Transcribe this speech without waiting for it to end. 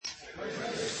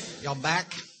Y'all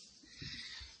back?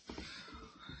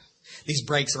 These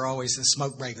breaks are always a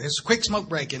smoke break. There's a quick smoke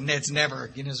break, and it's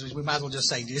never, we might as well just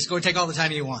say, just go take all the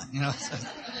time you want, So,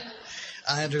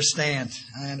 I understand.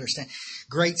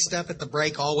 Great stuff at the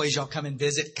break. Always y'all come and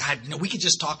visit. God, we could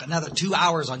just talk another 2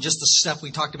 hours on just the stuff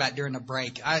we talked about during the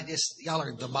break. Y'all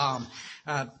are the bomb.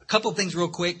 A couple of things real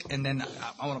quick, and then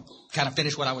I want to kind of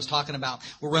finish what I was talking about.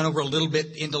 We'll run over a little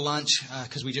bit into lunch,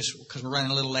 because we're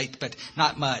running a little late, but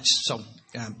not much. So,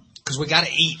 because we got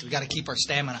to eat. We got to keep our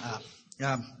stamina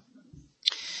up.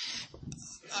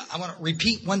 I want to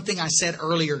repeat one thing I said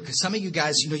earlier, because some of you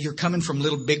guys, you're coming from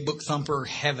little big book thumper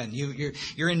heaven.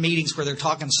 You're in meetings where they're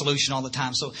talking solution all the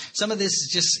time. So some of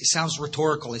this it sounds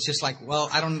rhetorical. It's just like, well,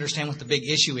 I don't understand what the big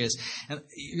issue is. And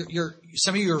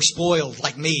some of you are spoiled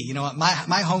like me.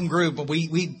 My home group,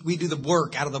 we do the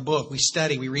work out of the book. We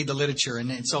study, we read the literature,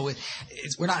 and so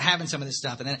we're not having some of this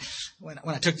stuff. And then when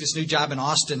I took this new job in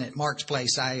Austin at Mark's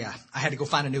place, I had to go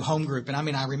find a new home group, and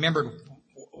I remembered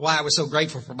why I was so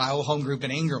grateful for my old home group in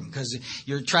Ingram, because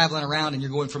you're traveling around and you're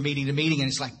going from meeting to meeting, and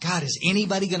it's like, God, is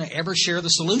anybody going to ever share the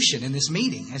solution in this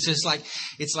meeting? It's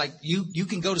like you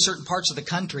can go to certain parts of the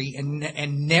country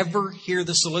and never hear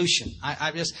the solution.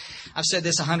 I've said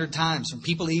this 100 times. From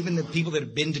even the people that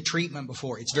have been to treatment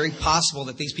before, it's very possible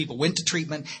that these people went to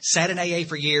treatment, sat in AA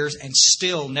for years, and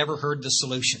still never heard the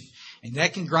solution. And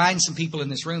that can grind some people in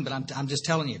this room, but I'm just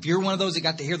telling you, if you're one of those that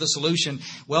got to hear the solution,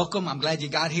 welcome. I'm glad you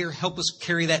got here. Help us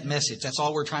carry that message. That's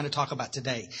all we're trying to talk about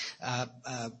today.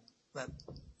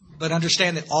 But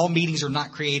understand that all meetings are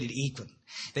not created equal.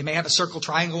 They may have a circle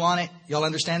triangle on it. Y'all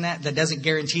understand that? That doesn't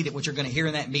guarantee that what you're going to hear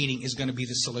in that meeting is going to be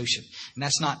the solution. And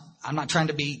I'm not trying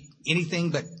to be anything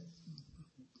but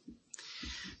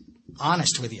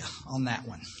honest with you on that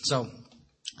one. So,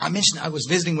 I was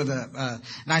visiting with a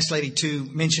nice lady too,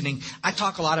 mentioning, I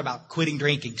talk a lot about quitting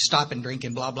drinking, stopping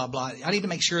drinking, blah, blah, blah. I need to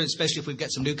make sure, especially if we've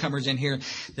got some newcomers in here,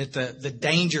 that the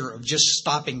danger of just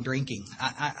stopping drinking.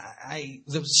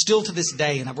 Still to this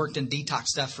day, and I've worked in detox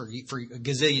stuff for a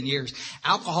gazillion years,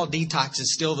 alcohol detox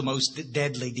is still the most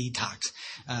deadly detox.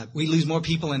 We lose more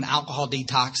people in alcohol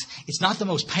detox. It's not the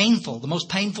most painful. The most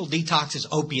painful detox is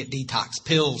opiate detox.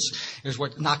 Pills is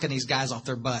what's knocking these guys off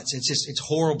their butts. It's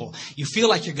horrible. You feel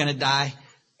like you're going to die,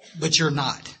 but you're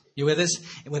not. You with us?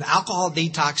 With alcohol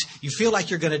detox, you feel like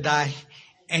you're going to die,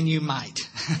 and you might.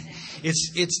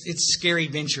 It's a scary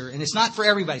venture, and it's not for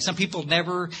everybody. Some people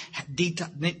never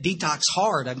detox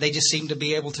hard. They just seem to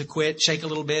be able to quit, shake a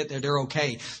little bit, they're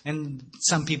okay. And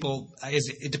some people,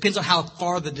 it depends on how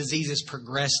far the disease has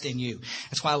progressed in you.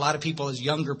 That's why a lot of people, as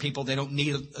younger people, they don't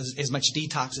need as much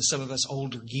detox as some of us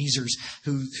older geezers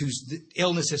whose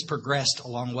illness has progressed a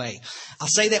long way. I'll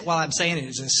say that while I'm saying it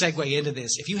as a segue into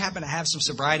this. If you happen to have some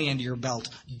sobriety under your belt,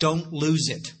 don't lose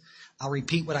it. I'll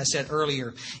repeat what I said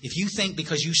earlier. If you think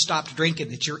because you stopped drinking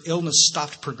that your illness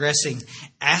stopped progressing,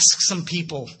 ask some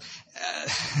people.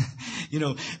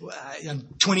 I'm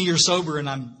 20 years sober and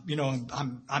I'm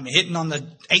hitting on the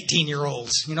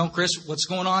 18-year-olds. Chris, what's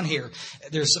going on here?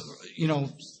 There's,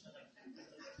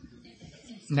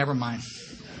 never mind.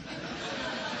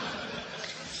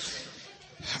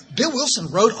 Bill Wilson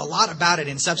wrote a lot about it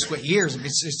in subsequent years.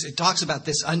 It talks about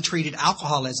this untreated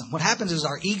alcoholism. What happens is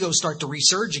our egos start to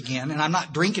resurge again, and I'm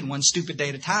not drinking one stupid day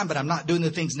at a time, but I'm not doing the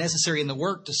things necessary in the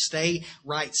work to stay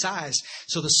right sized.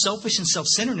 So the selfish and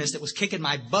self-centeredness that was kicking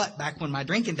my butt back when my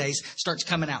drinking days starts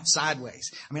coming out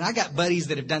sideways. I got buddies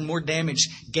that have done more damage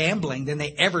gambling than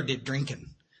they ever did drinking.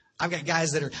 I've got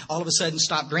guys that are all of a sudden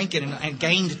stopped drinking and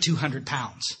gained 200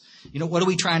 pounds. What are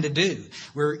we trying to do?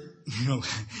 We're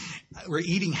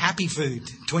eating happy food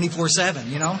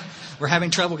 24/7, We're having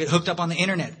trouble get hooked up on the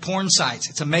internet, porn sites.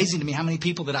 It's amazing to me how many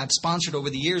people that I've sponsored over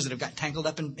the years that have got tangled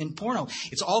up in porno.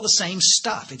 It's all the same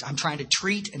stuff. I'm trying to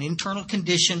treat an internal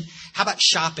condition. How about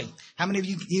shopping? How many of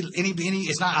you,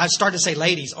 it's not, I started to say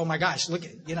ladies. Oh my gosh, look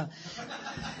at,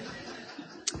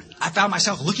 I found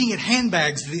myself looking at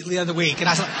handbags the other week, and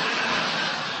I was like,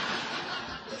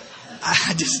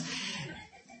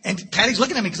 and Patty's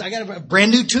looking at me because I got a brand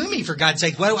new Toomey, for God's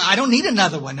sake. Well, I don't need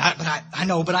another one. I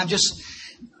know, but I'm just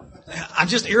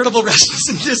irritable, restless,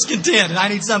 and discontent, and I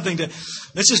need something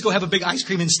let's just go have a big ice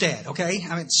cream instead, okay?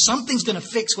 Something's going to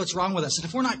fix what's wrong with us. And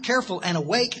if we're not careful and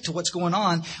awake to what's going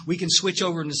on, we can switch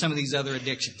over into some of these other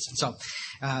addictions. And so,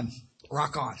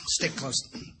 rock on. Stick close.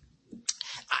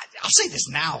 I'll say this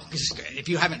now, because if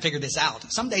you haven't figured this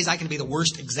out, some days I can be the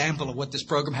worst example of what this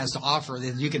program has to offer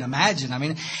that you can imagine.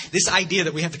 This idea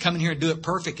that we have to come in here and do it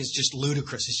perfect is just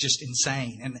ludicrous. It's just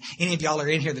insane. And any of y'all are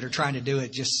in here that are trying to do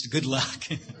it, just good luck.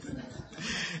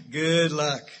 Good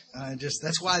luck.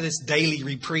 That's why this daily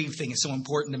reprieve thing is so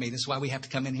important to me. That's why we have to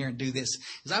come in here and do this.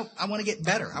 Because I want to get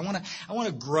better. I want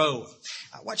to grow.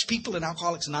 I watch people in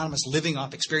Alcoholics Anonymous living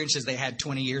off experiences they had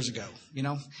 20 years ago. You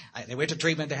know, they went to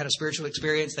treatment. They had a spiritual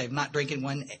experience. They've not drinking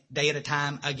one day at a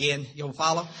time again. You'll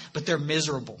follow, but they're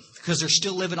miserable because they're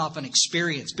still living off an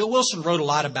experience. Bill Wilson wrote a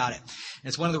lot about it. And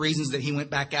it's one of the reasons that he went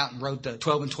back out and wrote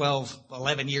 12 and 12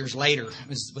 11 years later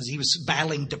was he was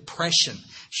battling depression.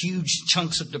 Huge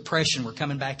chunks of depression were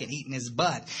coming back and eating his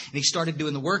butt. And he started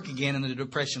doing the work again, and the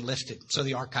depression lifted. So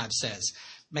the archive says.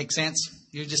 Make sense?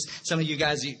 You're just, some of you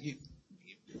guys,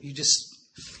 you just,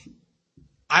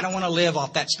 I don't want to live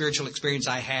off that spiritual experience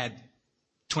I had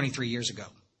 23 years ago.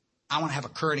 I want to have a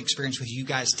current experience with you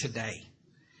guys today.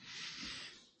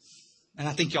 And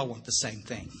I think y'all want the same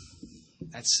thing.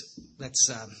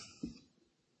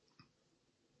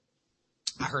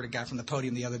 I heard a guy from the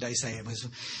podium the other day say it was,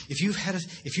 if you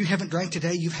haven't drank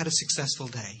today, you've had a successful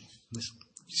day. This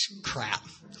is crap.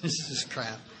 This is just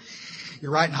crap.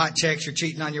 You're writing hot checks. You're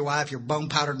cheating on your wife. You're bone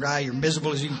powder dry. You're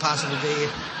miserable as you can possibly be.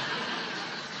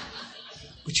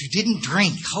 But you didn't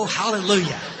drink. Oh,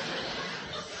 hallelujah.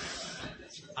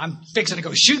 I'm fixing to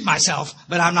go shoot myself,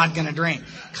 but I'm not going to drink.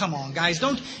 Come on, guys.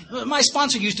 My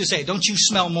sponsor used to say, don't you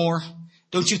smell more?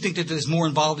 Don't you think that there's more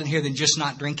involved in here than just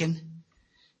not drinking?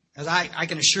 As I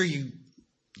can assure you,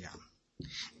 yeah.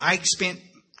 I spent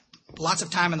lots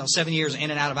of time in those 7 years in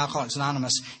and out of Alcoholics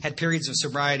Anonymous, had periods of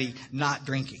sobriety, not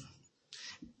drinking.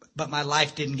 But my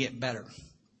life didn't get better.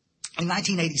 In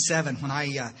 1987, when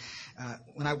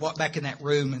I walked back in that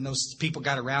room and those people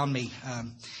got around me,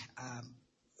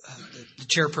 the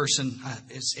chairperson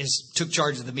took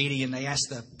charge of the meeting, and they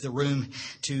asked the room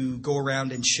to go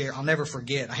around and share. I'll never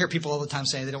forget. I hear people all the time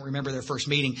say they don't remember their first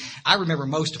meeting. I remember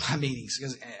most of my meetings,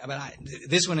 but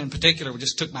this one in particular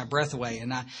just took my breath away.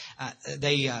 And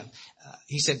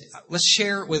he said, "Let's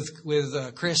share with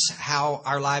Chris how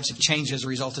our lives have changed as a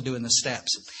result of doing the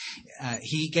steps."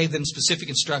 He gave them specific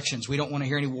instructions. We don't want to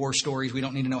hear any war stories. We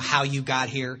don't need to know how you got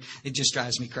here. It just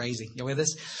drives me crazy. You with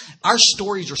us? Our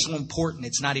stories are so important,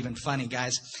 it's not even funny,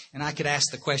 guys. And I could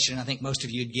ask the question, and I think most of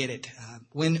you would get it.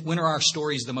 When are our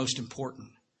stories the most important?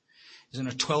 It's in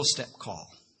a 12-step call.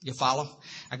 You follow?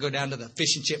 I go down to the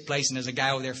fish and chip place, and there's a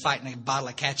guy over there fighting a bottle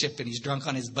of ketchup, and he's drunk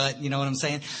on his butt. You know what I'm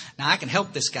saying? Now, I can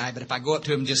help this guy, but if I go up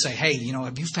to him and just say, "Hey,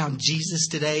 have you found Jesus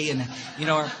today?" And,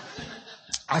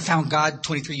 I found God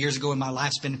 23 years ago, and my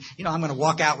life's been, I'm going to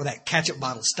walk out with that ketchup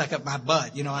bottle stuck up my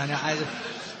butt,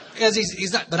 because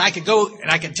he's not, but I could go and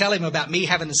I could tell him about me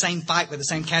having the same fight with the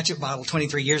same ketchup bottle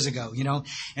 23 years ago,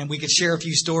 and we could share a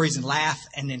few stories and laugh.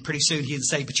 And then pretty soon he'd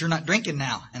say, "But you're not drinking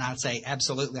now." And I'd say,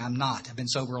 "Absolutely, I'm not. I've been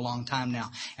sober a long time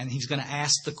now." And he's going to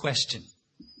ask the question.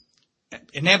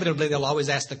 Inevitably, they'll always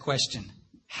ask the question,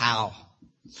 "How?"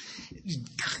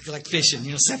 Like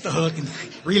fishing, set the hook and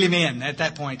reel him in at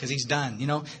that point because he's done,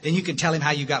 Then you can tell him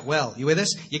how you got well. You with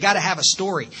us? You got to have a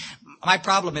story. My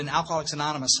problem in Alcoholics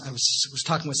Anonymous, I was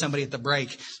talking with somebody at the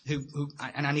break who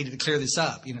and I needed to clear this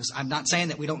up. I'm not saying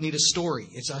that we don't need a story.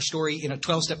 It's our story in a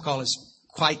 12-step call is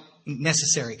quite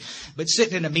necessary. But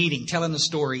sitting in a meeting, telling the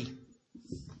story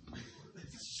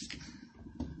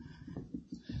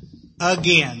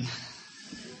again.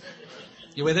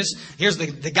 You with us? Here's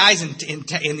the guys in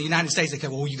the United States. They go,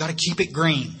 "Well, you got to keep it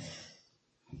green.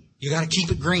 You got to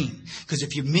keep it green because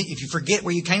if you forget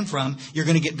where you came from, you're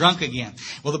going to get drunk again."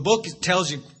 Well, the book tells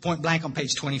you point blank on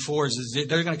page 24 is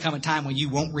there's going to come a time when you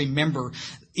won't remember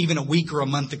even a week or a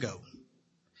month ago.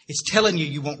 It's telling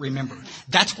you won't remember.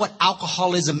 That's what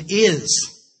alcoholism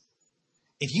is.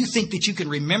 If you think that you can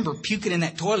remember puking in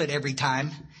that toilet every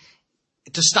time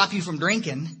to stop you from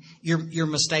drinking, you're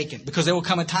mistaken. Because there will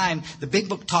come a time, the big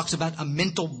book talks about a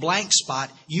mental blank spot.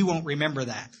 You won't remember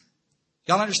that.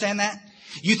 Y'all understand that?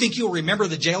 You think you'll remember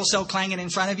the jail cell clanging in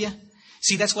front of you?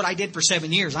 See, that's what I did for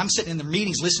 7 years. I'm sitting in the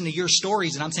meetings listening to your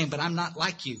stories, and I'm saying, but I'm not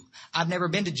like you. I've never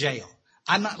been to jail.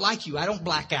 I'm not like you. I don't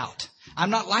black out. I'm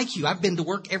not like you. I've been to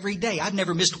work every day. I've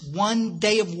never missed one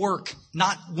day of work.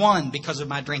 Not one because of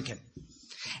my drinking.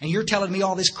 And you're telling me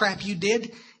all this crap you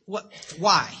did? What?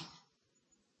 Why?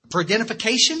 For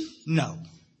identification? No.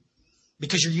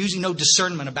 Because you're using no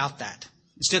discernment about that.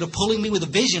 Instead of pulling me with a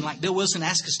vision like Bill Wilson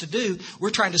asked us to do, we're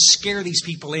trying to scare these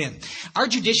people in. Our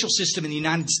judicial system in the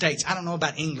United States, I don't know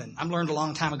about England. I've learned a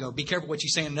long time ago. Be careful what you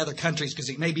say in other countries because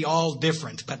it may be all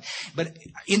different. But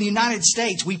in the United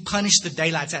States, we punish the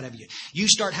daylights out of you. You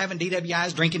start having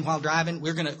DWIs, drinking while driving,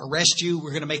 we're going to arrest you.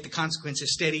 We're going to make the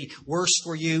consequences steady worse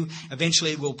for you.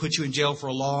 Eventually, we'll put you in jail for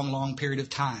a long, long period of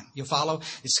time. You'll follow?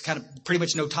 It's kind of pretty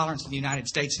much no tolerance in the United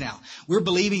States now. We're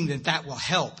believing that will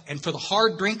help. And for the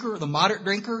hard drinker, the moderate drinker,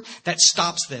 drinker, that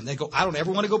stops them. They go, I don't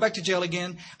ever want to go back to jail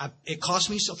again. It cost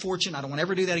me a fortune. I don't want to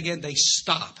ever do that again. They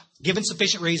stop. Given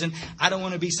sufficient reason, I don't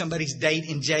want to be somebody's date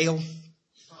in jail.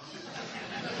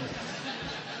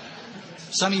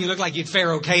 Some of you look like you'd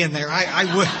fare okay in there. I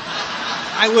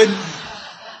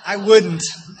wouldn't.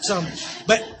 So,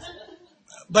 but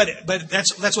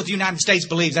that's what the United States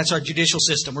believes. That's our judicial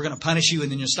system. We're going to punish you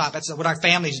and then you'll stop. That's what our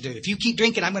families do. If you keep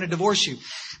drinking, I'm going to divorce you.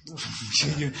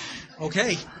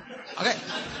 Okay.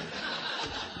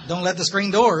 Don't let the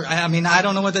screen door. I mean, I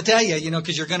don't know what to tell you,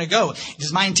 because you're going to go.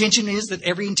 Because my intention is that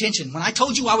every intention. When I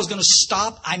told you I was going to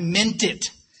stop, I meant it.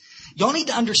 Y'all need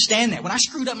to understand that. When I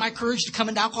screwed up my courage to come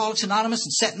into Alcoholics Anonymous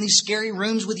and sat in these scary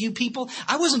rooms with you people,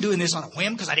 I wasn't doing this on a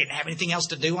whim because I didn't have anything else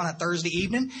to do on a Thursday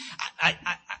evening.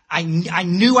 I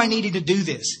knew I needed to do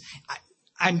this.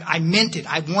 I meant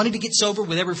it. I wanted to get sober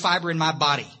with every fiber in my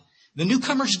body. The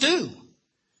newcomers do.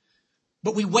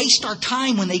 But we waste our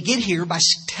time when they get here by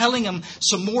telling them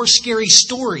some more scary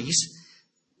stories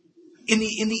in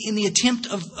the attempt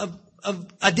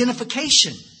of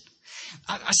identification.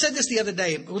 I said this the other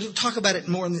day. We'll talk about it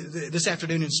more this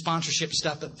afternoon in sponsorship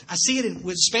stuff. But I see it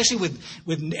especially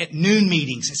with at noon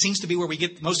meetings. It seems to be where we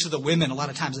get most of the women. A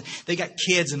lot of times they got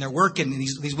kids and they're working. And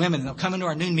these women, and they'll come into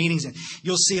our noon meetings and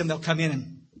you'll see them. They'll come in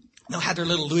and they'll have their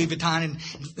little Louis Vuitton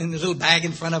and the little bag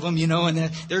in front of them, and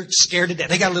they're scared to death.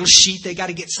 They got a little sheet they got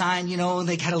to get signed, and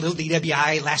they had a little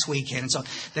DWI last weekend. And so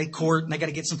they court and they got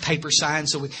to get some paper signed.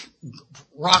 So we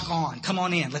rock on, come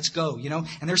on in, let's go,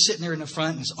 And they're sitting there in the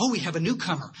front and say, oh, we have a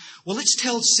newcomer. Well, let's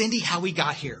tell Cindy how we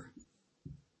got here.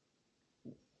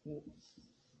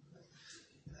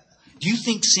 Do you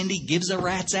think Cindy gives a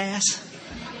rat's ass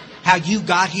how you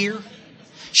got here?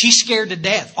 She's scared to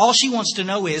death. All she wants to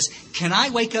know is, can I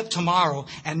wake up tomorrow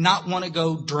and not want to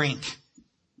go drink?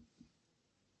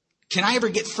 Can I ever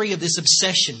get free of this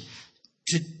obsession?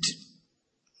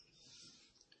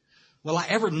 Will I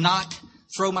ever not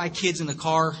throw my kids in the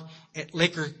car at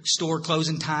liquor store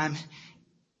closing time?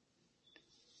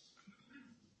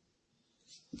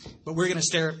 But we're going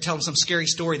to tell them some scary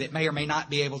story that may or may not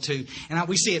be able to. And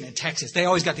we see it in Texas. They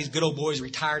always got these good old boys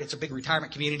retired. It's a big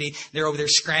retirement community. They're over there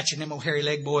scratching them old hairy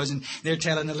leg boys. And they're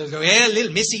telling the little girl,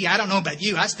 little missy, I don't know about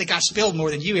you. I think I spilled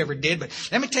more than you ever did. But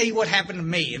let me tell you what happened to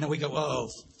me. And then we go, oh,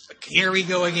 here we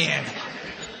go again.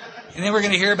 And then we're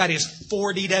going to hear about his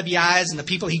 4 DWIs and the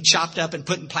people he chopped up and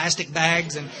put in plastic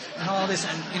bags and all this.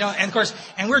 And, and of course,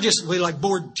 and we're like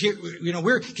bored. Can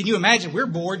you imagine? We're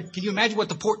bored. Can you imagine what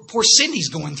the poor Cindy's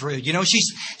going through?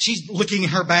 She's looking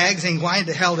at her bags and why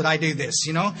the hell did I do this?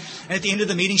 And at the end of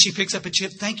the meeting, she picks up a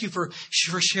chip. Thank you for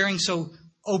sharing so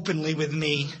openly with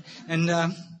me.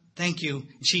 And, thank you.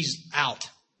 And she's out.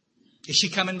 Is she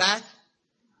coming back?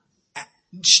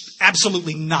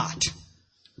 Absolutely not.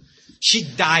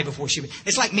 She'd die before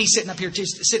it's like me sitting up here,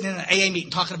 just sitting in an AA meeting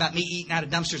talking about me eating out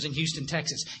of dumpsters in Houston,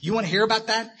 Texas. You want to hear about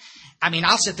that? I mean,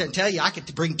 I'll sit there and tell you, I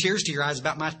could bring tears to your eyes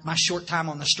about my short time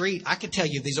on the street. I could tell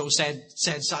you these old sad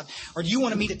sides. Or do you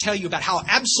want me to tell you about how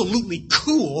absolutely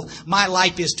cool my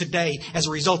life is today as a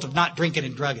result of not drinking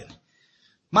and drugging?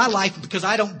 My life, because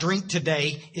I don't drink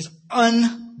today, is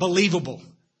unbelievable.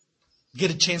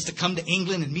 Get a chance to come to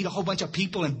England and meet a whole bunch of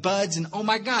people and buds. And oh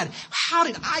my God, how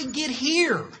did I get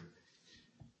here?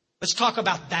 Let's talk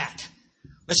about that.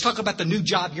 Let's talk about the new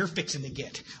job you're fixing to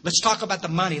get. Let's talk about the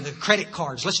money, the credit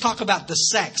cards. Let's talk about the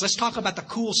sex. Let's talk about the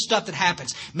cool stuff that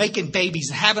happens. Making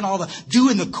babies and having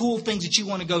doing the cool things that you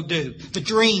want to go do. The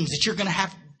dreams that you're going to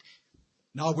have.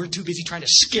 No, we're too busy trying to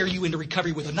scare you into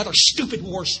recovery with another stupid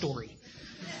war story.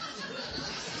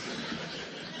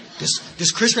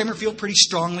 Does Chris Raymer feel pretty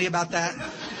strongly about that?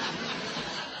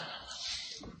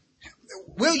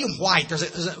 William White, there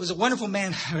was a wonderful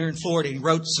man here in Florida. He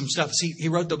wrote some stuff. He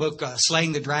wrote the book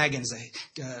 "Slaying the Dragons,"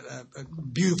 a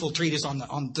beautiful treatise on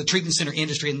the treatment center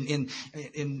industry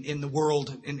in the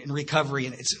world in recovery,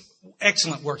 and it's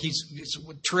excellent work. He's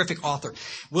a terrific author,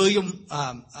 William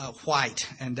White,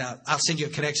 and I'll send you a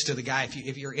connection to the guy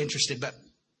if you're interested. But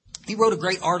he wrote a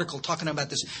great article talking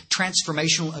about this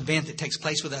transformational event that takes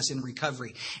place with us in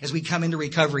recovery. As we come into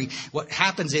recovery, what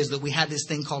happens is that we have this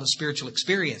thing called a spiritual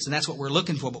experience, and that's what we're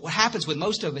looking for. But what happens with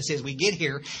most of us is we get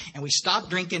here and we stop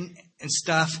drinking and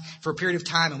stuff for a period of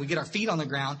time and we get our feet on the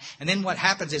ground. And then what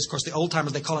happens is, of course, the old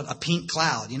timers, they call it a pink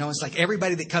cloud. It's like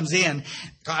everybody that comes in,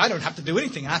 God, I don't have to do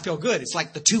anything. I feel good. It's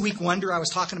like the 2-week wonder I was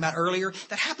talking about earlier.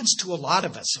 That happens to a lot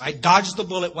of us. I dodge the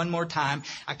bullet one more time.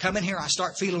 I come in here, I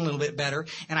start feeling a little bit better,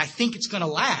 and I think it's going to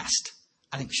last.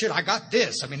 I think, shit, I got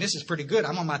this. I mean, this is pretty good.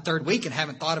 I'm on my third week and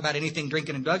haven't thought about anything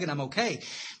drinking and drugging. I'm okay.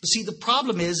 But see, the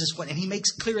problem is what, and he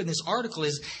makes clear in this article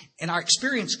is, and our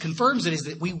experience confirms it, is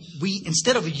that we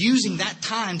instead of using that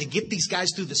time to get these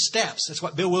guys through the steps, that's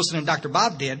what Bill Wilson and Dr.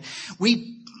 Bob did,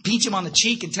 we pinch him on the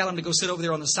cheek and tell him to go sit over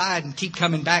there on the side and keep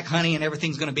coming back, honey, and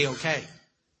everything's going to be okay.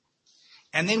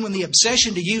 And then when the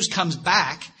obsession to use comes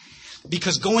back,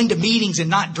 because going to meetings and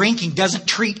not drinking doesn't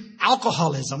treat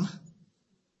alcoholism,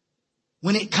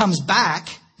 when it comes back,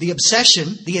 the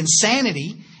obsession, the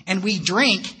insanity, and we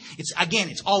drink,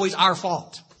 it's always our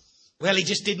fault. Well, he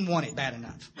just didn't want it bad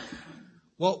enough.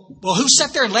 Well, who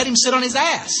sat there and let him sit on his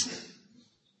ass?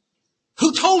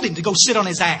 Who told him to go sit on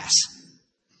his ass?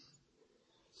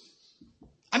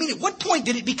 I mean, at what point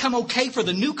did it become okay for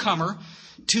the newcomer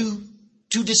to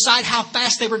decide how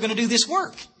fast they were going to do this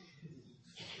work?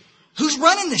 Who's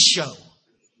running this show?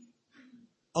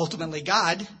 Ultimately,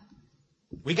 God.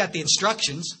 We got the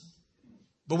instructions,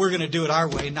 but we're going to do it our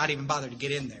way and not even bother to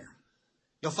get in there.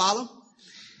 You'll follow?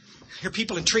 I hear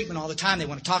people in treatment all the time. They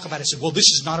want to talk about it. Say, well, this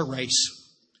is not a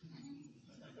race.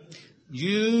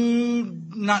 You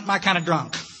not my kind of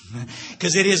drunk.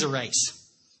 Because it is a race.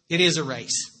 It is a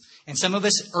race. And some of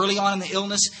us early on in the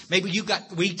illness, maybe you've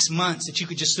got weeks, months that you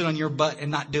could just sit on your butt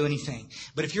and not do anything.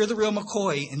 But if you're the real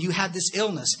McCoy and you have this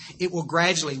illness, it will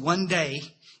gradually, one day,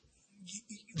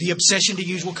 the obsession to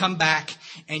use will come back,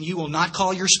 and you will not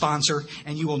call your sponsor,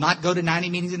 and you will not go to 90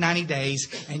 meetings in 90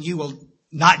 days, and you will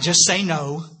not just say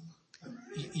no.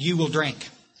 You will drink.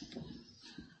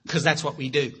 Because that's what we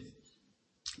do.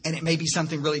 And it may be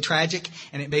something really tragic,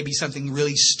 and it may be something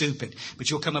really stupid, but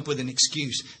you'll come up with an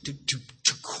excuse to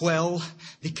quell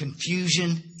the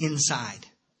confusion inside.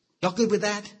 Y'all good with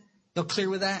that? Y'all clear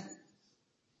with that?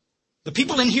 The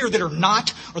people in here that are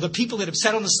not, or the people that have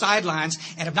sat on the sidelines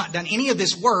and have not done any of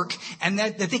this work, and they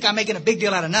think I'm making a big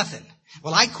deal out of nothing.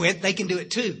 Well, I quit. They can do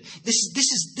it too. This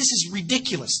is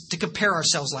ridiculous to compare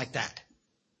ourselves like that.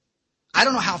 I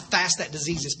don't know how fast that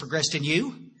disease has progressed in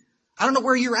you. I don't know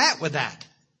where you're at with that.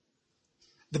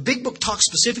 The Big Book talks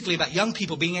specifically about young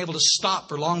people being able to stop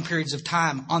for long periods of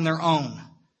time on their own.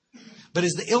 But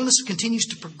as the illness continues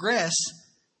to progress,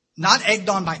 not egged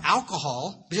on by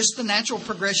alcohol, but just the natural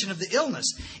progression of the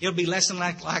illness, it'll be less than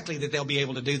likely that they'll be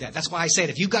able to do that. That's why I said,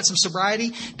 if you've got some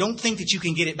sobriety, don't think that you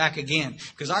can get it back again.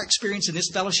 Because our experience in this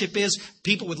fellowship is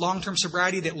people with long-term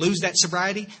sobriety that lose that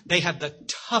sobriety, they have the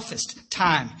toughest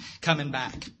time coming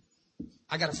back.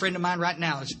 I got a friend of mine right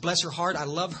now. Bless her heart. I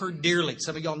love her dearly.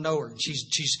 Some of y'all know her.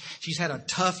 She's had a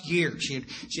tough year. She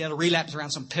had a relapse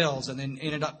around some pills and then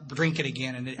ended up drinking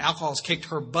again. And the alcohol's kicked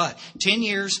her butt. 10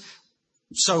 years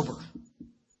sober.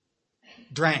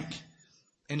 Drank.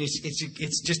 And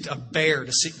it's just a bear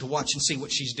to watch and see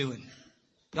what she's doing.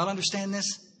 Y'all understand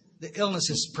this? The illness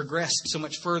has progressed so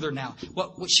much further now.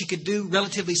 What she could do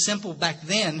relatively simple back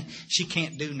then, she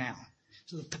can't do now.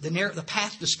 So the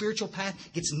path, the spiritual path,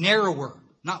 gets narrower,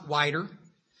 not wider.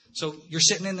 So you're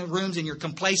sitting in the rooms and you're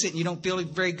complacent and you don't feel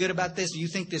very good about this. And you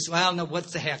think this, well, no, what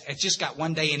the heck? It's just got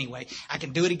one day anyway. I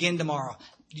can do it again tomorrow.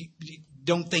 You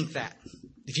don't think that.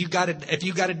 If you've got a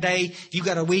day, if you've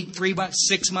got a week, 3 months,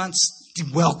 6 months,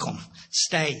 welcome.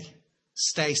 Stay.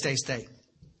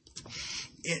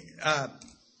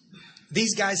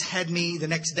 These guys had me the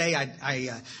next day.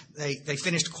 They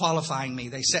finished qualifying me.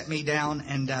 They set me down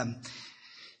and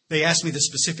they asked me the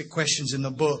specific questions in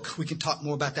the book. We can talk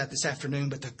more about that this afternoon,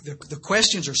 but the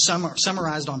questions are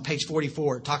summarized on page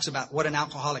 44. It talks about what an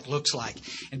alcoholic looks like.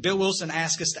 And Bill Wilson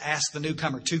asked us to ask the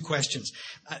newcomer 2 questions.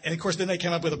 And of course, then they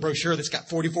came up with a brochure that's got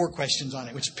 44 questions on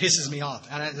it, which pisses me off.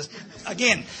 And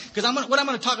because what I'm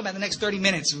going to talk about in the next 30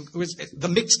 minutes was the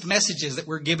mixed messages that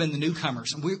we're giving the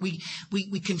newcomers. And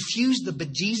we confuse the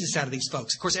bejesus out of these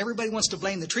folks. Of course, everybody wants to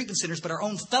blame the treatment centers, but our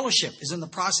own fellowship is in the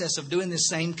process of doing this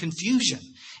same confusion.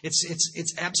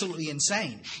 It's absolutely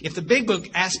insane. If the Big Book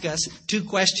asks us 2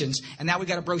 questions, and now we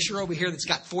got a brochure over here that's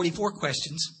got 44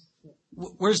 questions,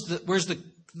 where's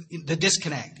the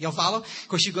disconnect? Y'all follow? Of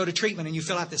course, you go to treatment and you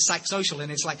fill out this psychosocial,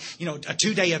 and it's like, a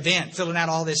 2-day event, filling out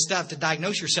all this stuff to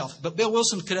diagnose yourself. But Bill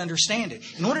Wilson could understand it.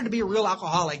 In order to be a real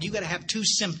alcoholic, you got to have 2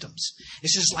 symptoms.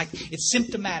 It's just like, it's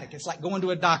symptomatic. It's like going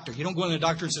to a doctor. You don't go to the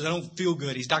doctor and say, I don't feel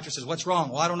good. His doctor says, what's wrong?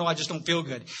 Well, I don't know. I just don't feel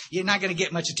good. You're not going to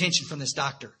get much attention from this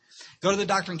doctor. Go to the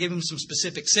doctor and give him some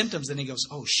specific symptoms. Then he goes,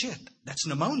 oh, shit, that's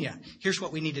pneumonia. Here's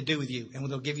what we need to do with you. And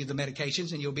they'll give you the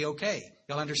medications and you'll be okay.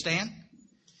 Y'all understand?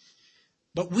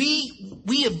 But we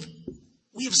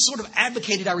have sort of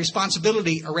advocated our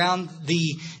responsibility around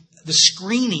the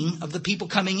screening of the people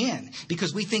coming in.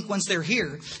 Because we think once they're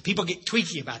here, people get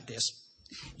tweaky about this.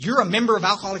 You're a member of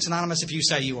Alcoholics Anonymous if you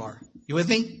say you are. You with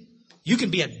me? You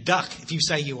can be a duck if you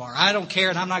say you are. I don't care,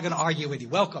 and I'm not going to argue with you.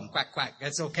 Welcome, quack, quack.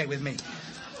 That's okay with me.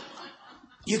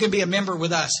 You can be a member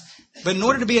with us. But in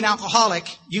order to be an alcoholic,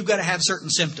 you've got to have certain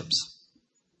symptoms.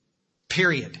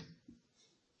 Period.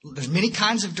 There's many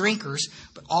kinds of drinkers,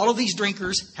 but all of these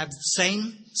drinkers have the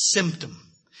same symptom.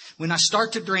 When I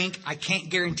start to drink, I can't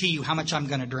guarantee you how much I'm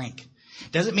going to drink.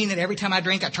 Doesn't mean that every time I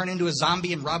drink, I turn into a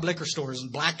zombie and rob liquor stores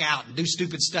and black out and do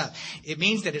stupid stuff. It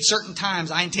means that at certain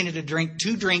times, I intended to drink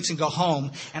 2 drinks and go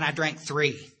home, and I drank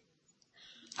 3.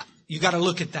 You got to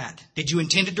look at that. Did you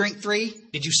intend to drink 3?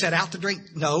 Did you set out to drink?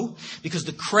 No, because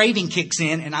the craving kicks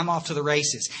in, and I'm off to the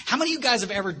races. How many of you guys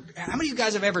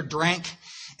have ever drank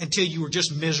until you were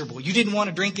just miserable? You didn't want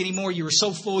to drink anymore. You were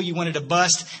so full you wanted to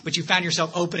bust, but you found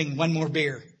yourself opening one more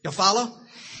beer. You'll follow?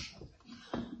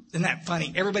 Isn't that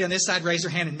funny? Everybody on this side raise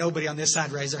their hand and nobody on this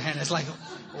side raise their hand. It's like,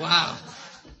 wow.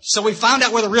 So we found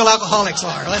out where the real alcoholics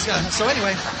are. Let's go. So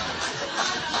anyway.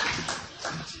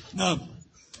 No.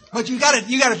 But you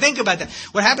gotta think about that.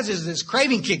 What happens is this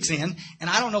craving kicks in, and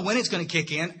I don't know when it's going to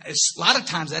kick in. A lot of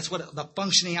times that's what the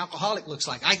functioning alcoholic looks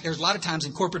like. There's a lot of times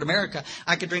in corporate America,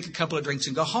 I could drink a couple of drinks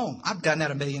and go home. I've done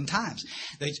that a million times.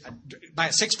 They buy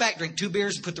a 6-pack, drink 2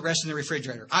 beers, and put the rest in the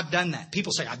refrigerator. I've done that.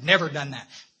 People say, I've never done that.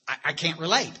 I can't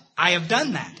relate. I have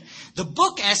done that. The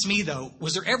book asked me, though,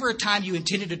 was there ever a time you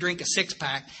intended to drink a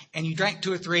 6-pack and you drank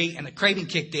 2 or 3 and the craving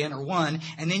kicked in, or 1,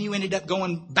 and then you ended up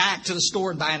going back to the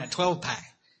store and buying a 12-pack?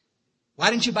 Why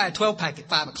didn't you buy a 12-pack at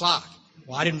 5 o'clock?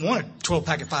 Well, I didn't want a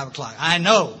 12-pack at 5 o'clock. I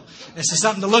know. This is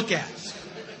something to look at.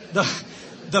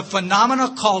 The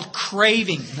phenomena called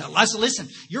craving. Now, listen,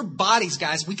 your bodies,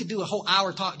 guys, we could do a whole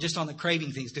hour talk just on the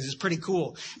craving things because it's pretty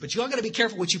cool. But you all got to be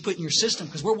careful what you put in your system,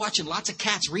 because we're watching lots of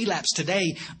cats relapse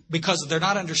today because they're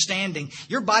not understanding.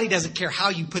 Your body doesn't care how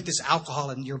you put this alcohol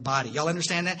in your body. Y'all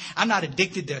understand that? I'm not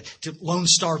addicted to Lone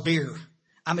Star beer.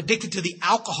 I'm addicted to the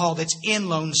alcohol that's in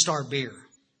Lone Star beer.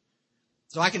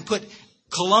 So I can put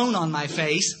cologne on my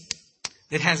face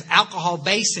that has alcohol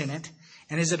base in it,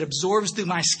 and as it absorbs through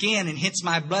my skin and hits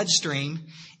my bloodstream,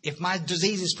 if my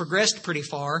disease has progressed pretty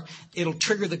far, it'll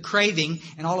trigger the craving,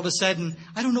 and all of a sudden,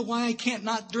 I don't know why I can't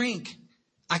not drink.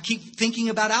 I keep thinking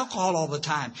about alcohol all the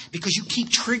time because you keep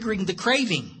triggering the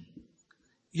craving.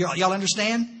 Y'all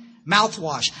understand?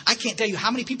 Mouthwash. I can't tell you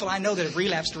how many people I know that have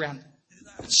relapsed around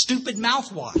stupid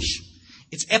mouthwash.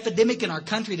 It's epidemic in our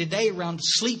country today around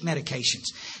sleep medications.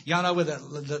 Y'all know with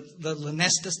the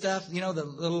Lunesta stuff, you know, the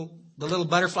little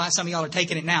butterfly. Some of y'all are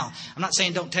taking it now. I'm not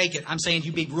saying don't take it. I'm saying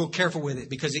you be real careful with it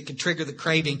because it can trigger the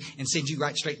craving and send you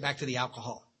right straight back to the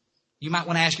alcohol. You might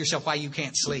want to ask yourself why you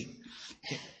can't sleep.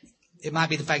 It might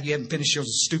be the fact you haven't finished your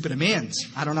stupid amends.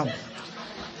 I don't know.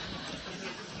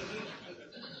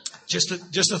 Just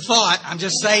a thought. I'm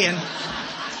just saying.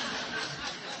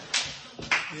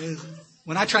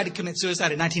 When I tried to commit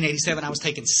suicide in 1987, I was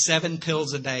taking 7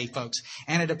 pills a day, folks.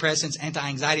 Antidepressants,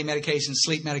 anti-anxiety medications,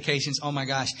 sleep medications. Oh my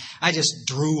gosh. I just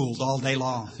drooled all day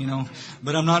long, you know.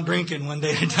 But I'm not drinking one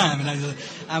day at a time. And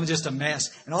I'm just a mess.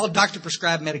 And all doctor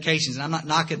prescribed medications, and I'm not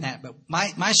knocking that. But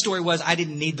my story was I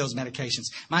didn't need those medications.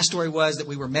 My story was that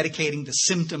we were medicating the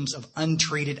symptoms of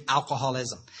untreated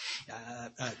alcoholism.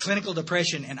 Clinical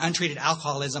depression and untreated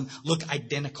alcoholism look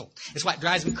identical. It's why it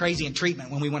drives me crazy in treatment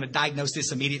when we want to diagnose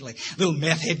this immediately. Little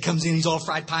meth head comes in, he's all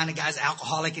fried pie, and the guy's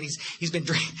alcoholic, and he's been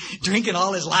drinking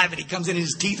all his life, and he comes in and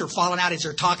his teeth are falling out as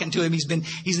you're talking to him.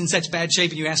 He's in such bad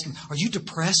shape, and you ask him, "Are you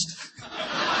depressed?"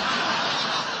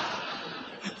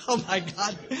 Oh my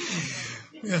God.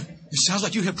 Yeah. It sounds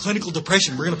like you have clinical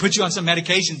depression. We're going to put you on some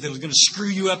medications that are going to screw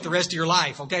you up the rest of your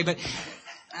life. Okay, but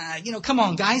come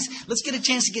on, guys. Let's get a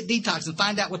chance to get detox and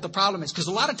find out what the problem is. Because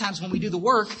a lot of times when we do the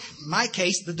work, in my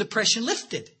case, the depression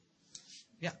lifted.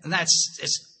 Yeah, and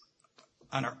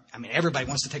everybody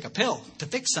wants to take a pill to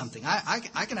fix something.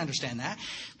 I can understand that.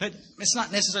 But it's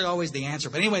not necessarily always the answer.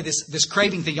 But anyway, this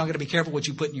craving thing, y'all got to be careful what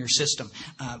you put in your system.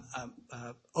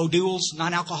 O'Doul's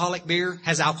non-alcoholic beer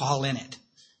has alcohol in it.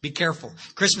 Be careful.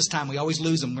 Christmas time, we always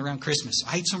lose them around Christmas.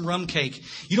 I ate some rum cake.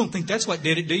 You don't think that's what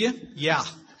did it, do you? Yeah.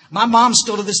 My mom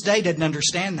still to this day doesn't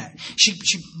understand that. She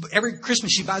every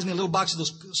Christmas she buys me a little box of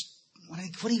those. I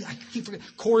keep forgetting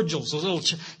cordials, those little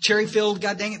cherry filled,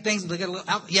 god dang it things. They got a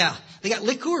little, they got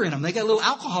liqueur in them. They got a little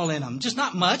alcohol in them, just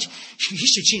not much.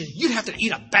 You'd have to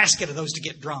eat a basket of those to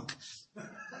get drunk.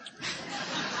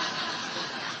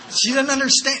 She doesn't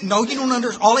understand. No, you don't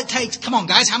understand. All it takes. Come on,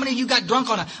 guys. How many of you got drunk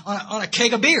on a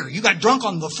keg of beer? You got drunk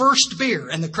on the first beer,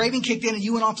 and the craving kicked in, and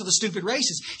you went off to the stupid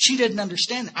races. She didn't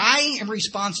understand. I am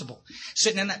responsible.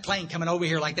 Sitting in that plane coming over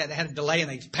here like that, they had a delay,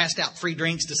 and they passed out free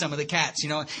drinks to some of the cats, you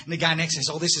know. And the guy next to me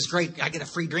says, "Oh, this is great. I get a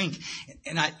free drink,"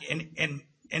 and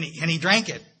he drank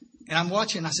it. And I'm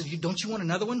watching. And I said, "Don't you want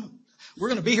another one?" we're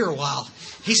going to be here a while.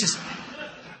 He said,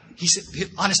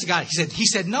 honest to God, he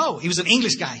said, no. He was an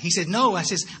English guy. He said, no. I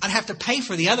says, I'd have to pay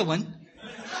for the other one.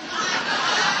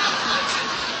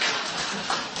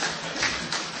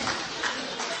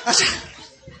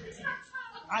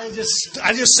 I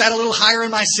just sat a little higher in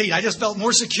my seat. I just felt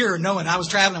more secure knowing I was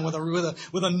traveling with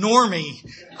a normie.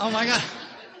 Oh my God.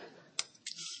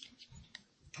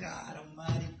 God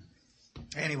almighty.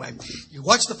 Anyway, you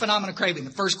watch The Phenomenon of Craving.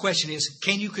 The first question is,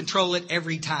 can you control it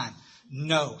every time?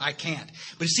 No, I can't.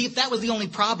 But see, if that was the only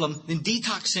problem, then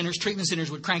detox centers, treatment centers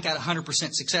would crank out 100%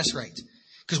 success rates.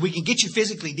 Because we can get you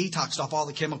physically detoxed off all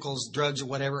the chemicals, drugs, or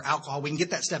whatever, alcohol. We can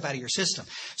get that stuff out of your system.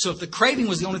 So if the craving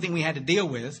was the only thing we had to deal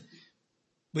with,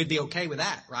 we'd be okay with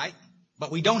that, right? But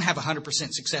we don't have 100%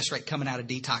 success rate coming out of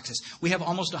detoxes. We have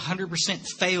almost 100%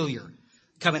 failure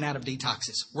coming out of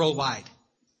detoxes worldwide.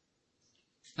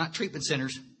 Not treatment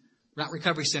centers, not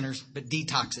recovery centers, but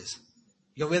detoxes.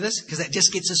 You with us? Because that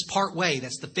just gets us part way.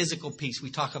 That's the physical piece we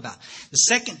talk about. The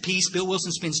second piece, Bill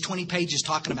Wilson spends 20 pages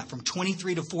talking about, from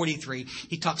 23 to 43.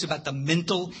 He talks about the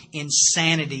mental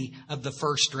insanity of the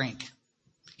first drink.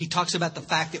 He talks about the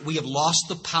fact that we have lost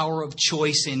the power of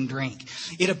choice in drink.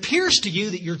 It appears to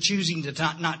you that you're choosing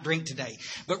to not drink today.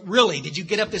 But really, did you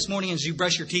get up this morning as you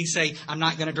brush your teeth say, I'm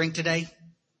not going to drink today?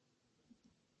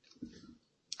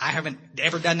 I haven't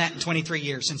ever done that in 23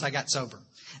 years since I got sober.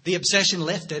 The obsession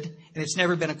lifted, and it's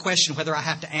never been a question whether I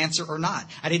have to answer or not.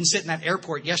 I didn't sit in that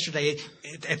airport yesterday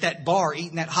at that bar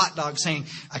eating that hot dog saying,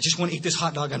 I just want to eat this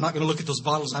hot dog. I'm not going to look at those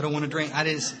bottles. I don't want to drink.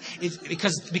 It's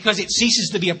because it ceases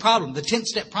to be a problem. The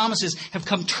 10-step promises have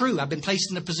come true. I've been placed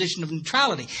in a position of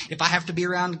neutrality. If I have to be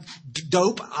around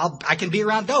dope, I can be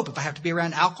around dope. If I have to be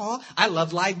around alcohol, I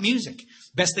love live music.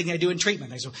 Best thing they do in treatment.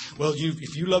 They say, well,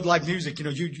 if you love live music,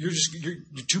 you're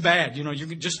too bad.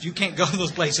 You can't go to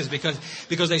those places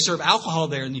because they serve alcohol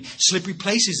there, and the slippery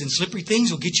places and slippery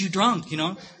things will get you drunk.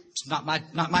 It's not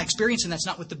my experience, and that's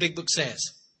not what the big book says.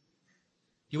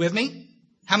 You with me?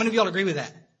 How many of y'all agree with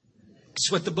that?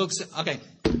 It's what the book says. Okay.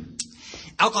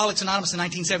 Alcoholics Anonymous in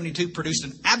 1972 produced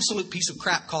an absolute piece of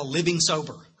crap called Living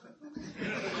Sober.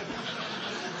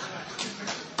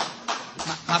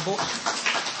 My boy.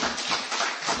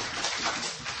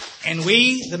 And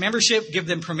we, the membership, give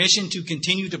them permission to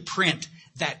continue to print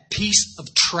that piece of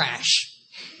trash,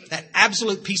 that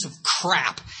absolute piece of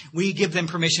crap. We give them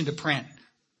permission to print.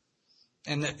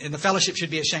 And the fellowship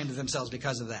should be ashamed of themselves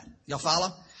because of that. Y'all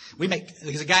follow?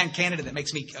 There's a guy in Canada that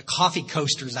makes me coffee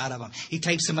coasters out of them. He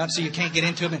tapes them up so you can't get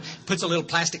into them and puts a little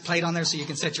plastic plate on there so you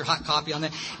can set your hot coffee on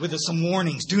there with some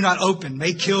warnings. Do not open,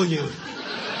 may kill you.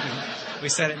 We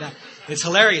set it down. It's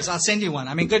hilarious. I'll send you one.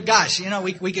 I mean, good gosh,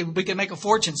 we could make a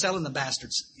fortune selling the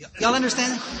bastards. Y'all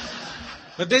understand?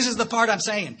 But this is the part I'm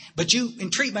saying. But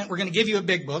in treatment, we're going to give you a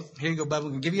big book. Here you go, Bubba.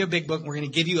 We're going to give you a big book, and we're going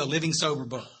to give you a Living Sober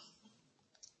book.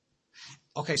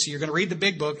 Okay, so you're going to read the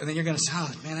big book, and then you're going to say,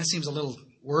 oh, man, that seems a little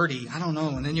wordy. I don't know.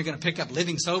 And then you're going to pick up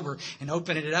Living Sober and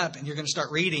open it up, and you're going to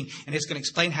start reading, and it's going to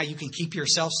explain how you can keep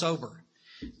yourself sober.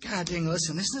 God dang,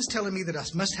 listen, this is telling me that I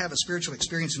must have a spiritual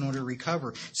experience in order to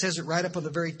recover. It says it right up on the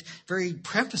very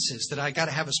prefaces that I got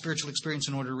to have a spiritual experience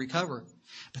in order to recover.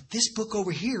 But this book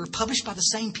over here, published by the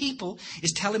same people,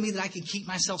 is telling me that I can keep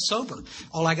myself sober.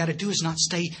 All I got to do is not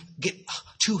get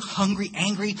too hungry,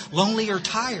 angry, lonely, or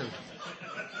tired.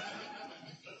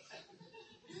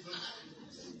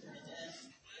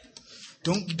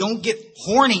 Don't get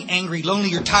horny, angry,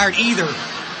 lonely, or tired either.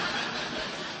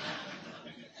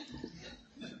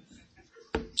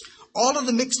 All of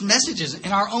the mixed messages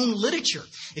in our own literature.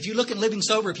 If you look at Living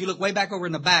Sober, if you look way back over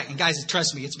in the back, and guys,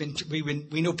 trust me,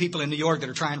 we know people in New York that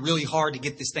are trying really hard to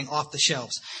get this thing off the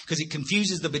shelves because it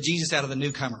confuses the bejesus out of the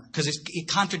newcomer because it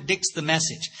contradicts the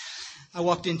message. I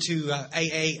walked into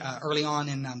AA early on,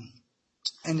 and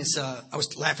I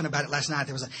was laughing about it last night.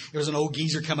 There was an old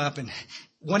geezer come up, and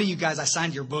one of you guys, I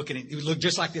signed your book, and it looked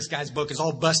just like this guy's book. It's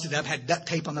all busted up, had duct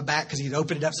tape on the back because he'd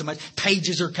opened it up so much.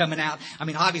 Pages are coming out. I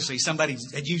mean, obviously, somebody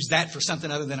had used that for something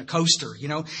other than a coaster,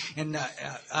 And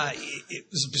it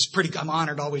was pretty. I'm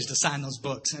honored always to sign those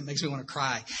books, and it makes me want to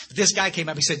cry. But this guy came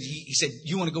up. He said,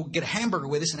 you want to go get a hamburger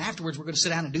with us, and afterwards we're going to sit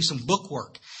down and do some book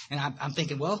work. And I'm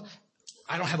thinking, well,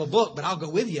 I don't have a book, but I'll go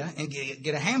with you and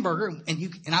get a hamburger.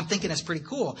 And I'm thinking that's pretty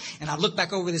cool. And I look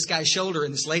back over this guy's shoulder,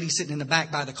 and this lady sitting in the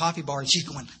back by the coffee bar, and she's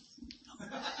going.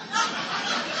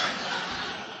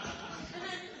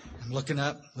 I'm looking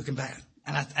up, looking back,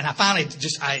 and I finally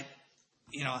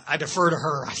I defer to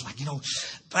her. I was like,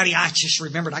 buddy, I just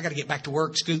remembered I got to get back to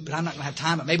work, Scoot, but I'm not going to have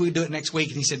time. But maybe we do it next week.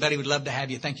 And he said, buddy, we'd love to have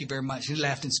you. Thank you very much. He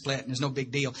laughed and split, and there's no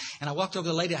big deal. And I walked over to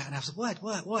the lady, and I said,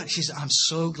 what? She said, I'm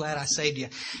so glad I saved you.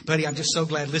 Buddy, I'm just so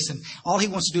glad. Listen, all he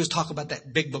wants to do is talk about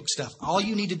that big book stuff. All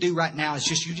you need to do right now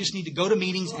is you just need to go to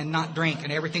meetings and not drink,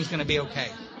 and everything's going to be okay.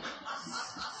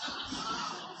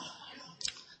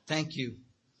 Thank you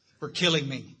for killing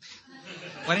me.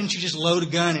 Why didn't you just load a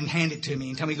gun and hand it to me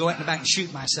and tell me to go out in the back and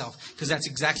shoot myself? Because that's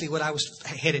exactly what I was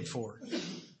headed for.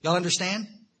 Y'all understand?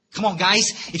 Come on, guys.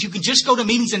 If you can just go to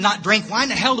meetings and not drink, why in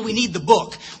the hell do we need the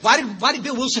book? Why did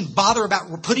Bill Wilson bother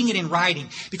about putting it in writing?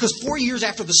 Because 4 years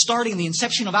after the starting and the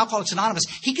inception of Alcoholics Anonymous,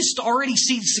 he could already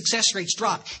see the success rates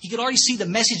drop. He could already see the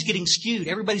message getting skewed.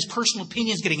 Everybody's personal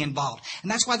opinions getting involved.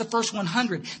 And that's why the first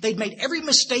 100, they'd made every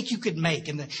mistake you could make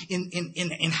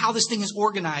in how this thing is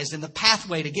organized and the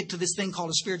pathway to get to this thing called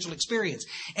a spiritual experience.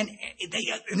 And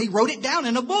they wrote it down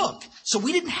in a book. So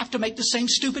we didn't have to make the same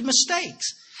stupid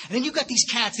mistakes. And then you've got these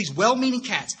cats, these well-meaning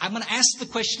cats. I'm going to ask the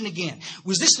question again.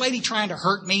 Was this lady trying to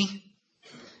hurt me?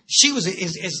 She was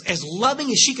as loving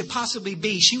as she could possibly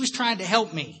be. She was trying to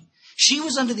help me. She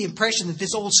was under the impression that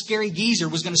this old scary geezer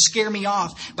was going to scare me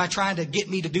off by trying to get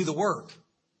me to do the work.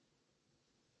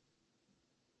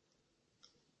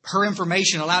 Her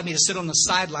information allowed me to sit on the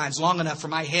sidelines long enough for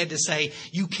my head to say,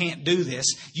 you can't do this.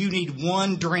 You need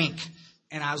one drink.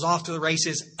 And I was off to the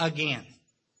races again.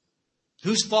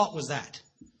 Whose fault was that?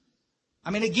 I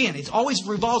mean, again, it always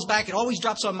revolves back. It always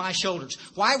drops on my shoulders.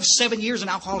 Why 7 years in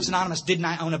Alcoholics Anonymous didn't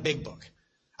I own a big book?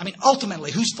 I mean,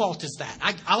 ultimately, whose fault is that?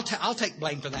 I'll take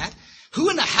blame for that. Who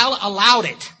in the hell allowed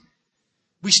it?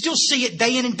 We still see it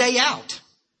day in and day out.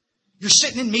 You're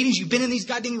sitting in meetings. You've been in these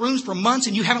goddamn rooms for months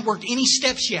and you haven't worked any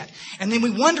steps yet. And then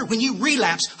we wonder when you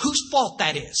relapse, whose fault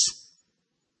that is.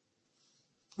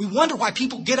 We wonder why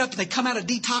people get up and they come out of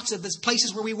detox at these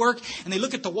places where we work and they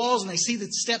look at the walls and they see the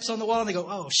steps on the wall and they go,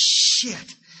 oh,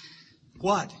 shit.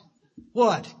 What?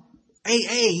 AA?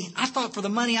 I thought for the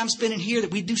money I'm spending here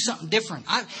that we'd do something different.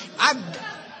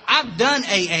 I've done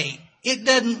AA. It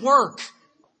doesn't work.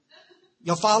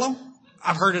 You'll follow?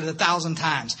 I've heard it 1,000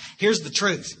 times. Here's the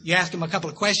truth. You ask them a couple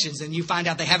of questions and you find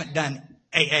out they haven't done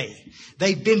AA.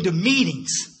 They've been to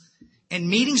meetings. And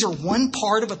meetings are one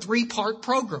part of a 3-part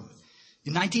program.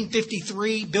 In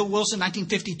 1953, Bill Wilson,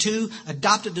 1952,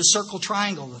 adopted the circle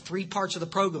triangle, the 3 parts of the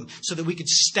program, so that we could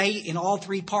stay in all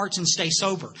 3 parts and stay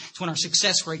sober. It's when our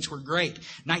success rates were great.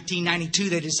 1992,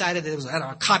 they decided that it was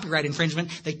a copyright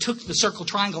infringement. They took the circle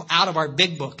triangle out of our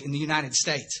big book in the United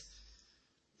States.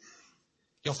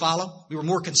 You'll follow? We were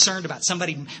more concerned about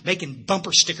somebody making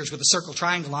bumper stickers with a circle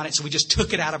triangle on it, so we just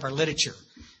took it out of our literature.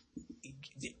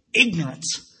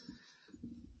 Ignorance.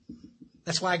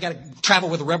 That's why I got to travel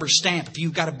with a rubber stamp. If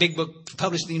you've got a big book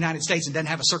published in the United States and doesn't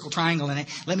have a circle triangle in it,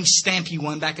 let me stamp you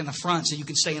one back in the front so you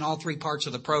can stay in all 3 parts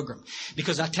of the program.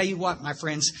 Because I tell you what, my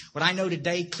friends, what I know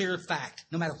today, clear fact,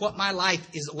 no matter what my life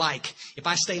is like, if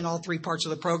I stay in all 3 parts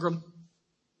of the program,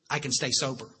 I can stay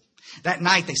sober. That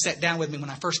night, they sat down with me when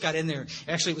I first got in there.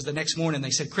 Actually, it was the next morning.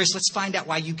 They said, Chris, let's find out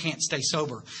why you can't stay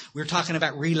sober. We were talking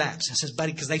about relapse. I says,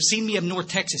 buddy, because they've seen me in North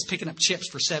Texas picking up chips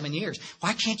for 7 years.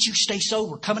 Why can't you stay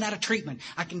sober? Coming out of treatment.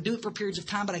 I can do it for periods of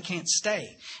time, but I can't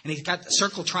stay. And he's got the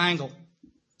circle triangle.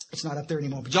 It's not up there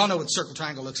anymore, but y'all know what the circle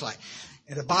triangle looks like.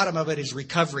 At the bottom of it is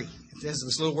recovery. There's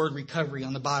this little word recovery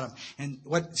on the bottom. And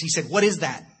he said, what is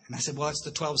that? And I said, well, it's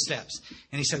the 12 steps.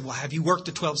 And he said, well, have you worked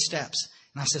the 12 steps?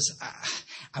 And I says,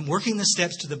 I'm working the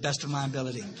steps to the best of my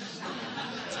ability.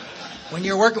 When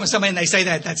you're working with somebody and they say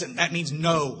that means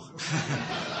no.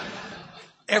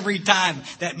 Every time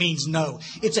that means no.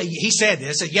 He said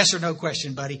this, a yes or no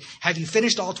question, buddy. Have you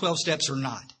finished all 12 steps or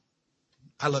not?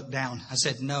 I looked down. I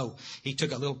said no. He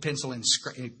took a little pencil and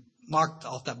marked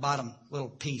off that bottom little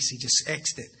piece. He just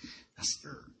X'd it.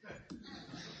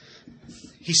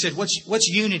 He said, what's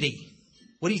unity?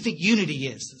 What do you think unity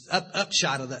is?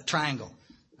 Upshot of that triangle.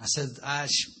 I said,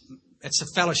 it's a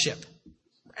fellowship.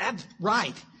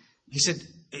 Right. He said,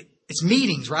 it's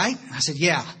meetings, right? I said,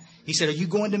 yeah. He said, are you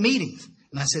going to meetings?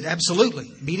 And I said,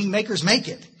 absolutely. Meeting makers make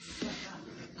it.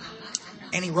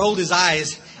 And he rolled his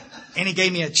eyes and he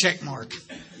gave me a check mark.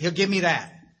 He'll give me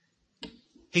that.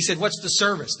 He said, what's the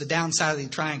service? The downside of the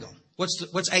triangle.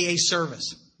 What's AA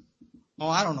service? Oh,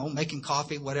 I don't know. Making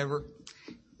coffee, whatever.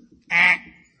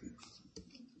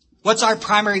 What's our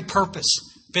primary purpose?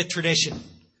 Fifth tradition.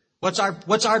 What's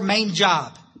our main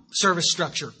job? Service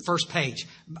structure. First page.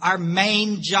 Our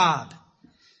main job.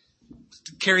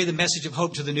 To carry the message of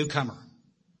hope to the newcomer.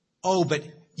 Oh, but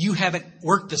you haven't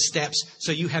worked the steps,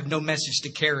 so you have no message to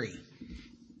carry.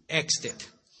 X'd it.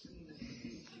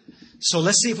 So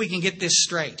let's see if we can get this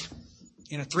straight.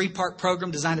 In a 3-part program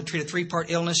designed to treat a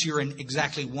 3-part illness, you're in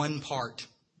exactly 1 part.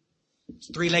 It's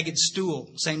 3-legged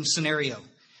stool, same scenario.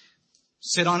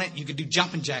 Sit on it. You could do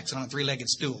jumping jacks on a 3-legged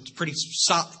stool. It's pretty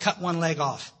soft. Cut 1 leg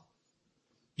off.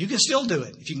 You can still do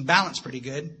it if you can balance pretty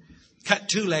good. Cut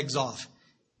 2 legs off.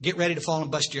 Get ready to fall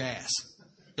and bust your ass.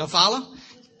 Y'all follow?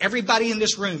 Everybody in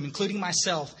this room, including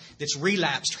myself, that's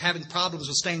relapsed or having problems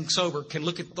with staying sober can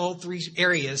look at all 3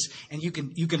 areas, and you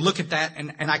can look at that,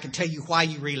 and I can tell you why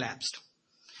you relapsed.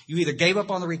 You either gave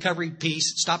up on the recovery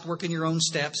piece, stopped working your own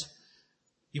steps,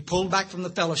 you pulled back from the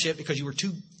fellowship because you were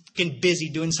too busy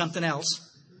doing something else,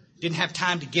 didn't have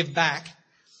time to give back,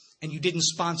 and you didn't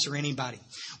sponsor anybody.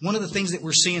 One of the things that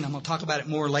we're seeing, I'm going to talk about it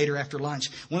more later after lunch,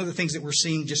 one of the things that we're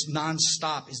seeing just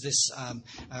nonstop is this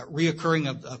reoccurring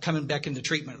of coming back into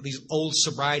treatment, these old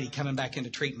sobriety coming back into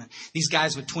treatment. These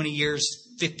guys with 20 years,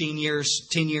 15 years,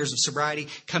 10 years of sobriety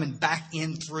coming back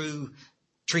in through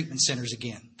treatment centers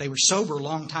again. They were sober a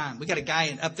long time. We got a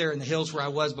guy up there in the hills where I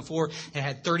was before that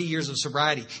had 30 years of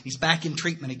sobriety. He's back in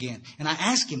treatment again. And I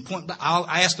asked him,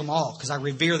 I ask them all because I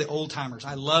revere the old timers.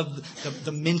 I love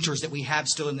the mentors that we have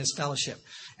still in this fellowship.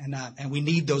 And we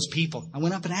need those people. I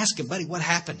went up and asked him, buddy, what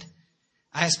happened?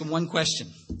 I asked him one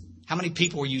question. How many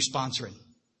people were you sponsoring?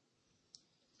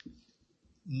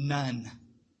 None.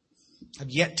 I've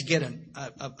yet to get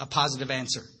a positive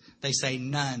answer. They say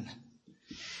none.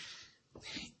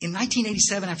 In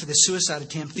 1987, after the suicide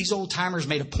attempt, these old timers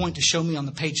made a point to show me on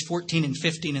the page 14 and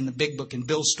 15 in the big book in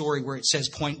Bill's story where it says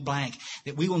point blank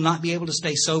that we will not be able to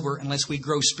stay sober unless we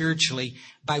grow spiritually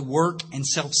by work and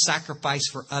self-sacrifice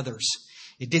for others.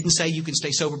 It didn't say you can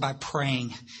stay sober by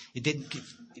praying. It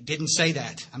didn't say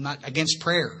that. I'm not against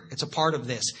prayer. It's a part of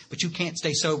this. But you can't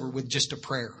stay sober with just a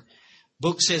prayer.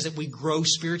 Book says that we grow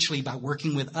spiritually by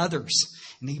working with others.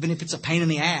 And even if it's a pain in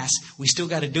the ass, we still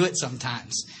got to do it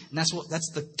sometimes. And that's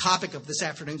the topic of this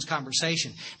afternoon's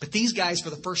conversation. But these guys, for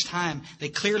the first time, they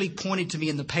clearly pointed to me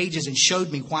in the pages and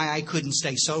showed me why I couldn't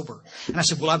stay sober. And I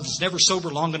said, well, I was never sober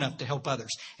long enough to help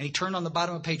others. And he turned on the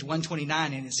bottom of page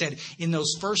 129 and it said, in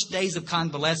those first days of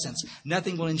convalescence,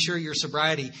 nothing will ensure your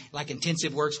sobriety like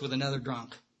intensive works with another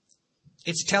drunk.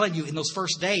 It's telling you in those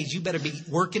first days, you better be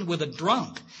working with a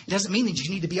drunk. It doesn't mean that you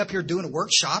need to be up here doing a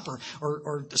workshop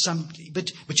or some,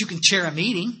 but you can chair a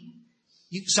meeting.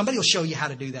 Somebody will show you how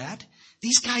to do that.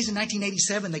 These guys in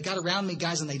 1987, they got around me,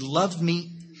 guys, and they loved me.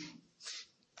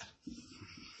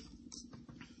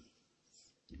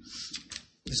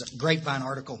 There's a Grapevine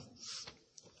article,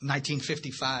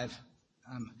 1955.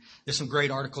 There's some great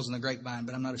articles in the Grapevine,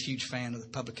 but I'm not a huge fan of the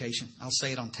publication. I'll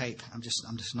say it on tape. I'm just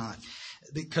not.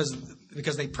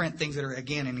 Because they print things that are,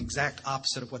 again, an exact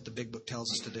opposite of what the big book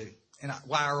tells us to do. And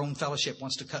why our own fellowship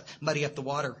wants to muddy up the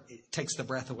water, it takes the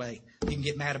breath away. You can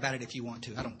get mad about it if you want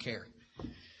to. I don't care.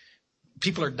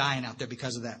 People are dying out there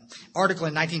because of that. Article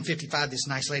in 1955, this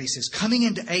nice lady says, coming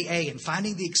into AA and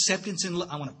finding the acceptance in love.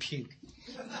 I want to puke.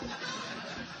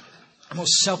 The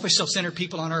most selfish, self-centered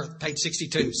people on earth, page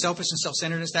 62. Selfish and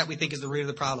self-centeredness, that we think is the root of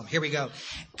the problem. Here we go.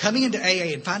 Coming into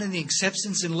AA and finding the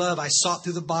acceptance and love I sought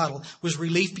through the bottle was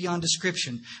relief beyond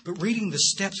description. But reading the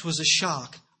steps was a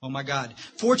shock. Oh my God.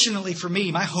 Fortunately for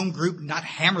me, my home group did not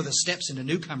hammer the steps into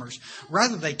newcomers.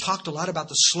 Rather, they talked a lot about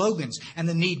the slogans and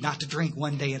the need not to drink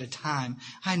one day at a time.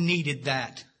 I needed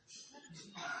that.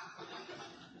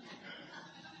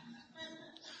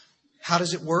 How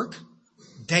does it work?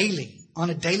 Daily. On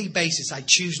a daily basis, I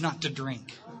choose not to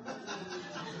drink.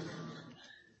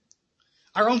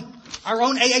 Our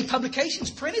own AA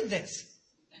publications printed this.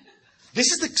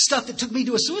 This is the stuff that took me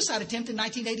to a suicide attempt in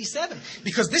 1987.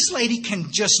 Because this lady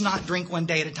can just not drink one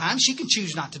day at a time. She can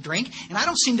choose not to drink. And I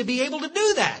don't seem to be able to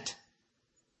do that.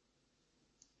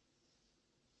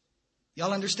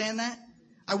 Y'all understand that?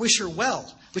 I wish her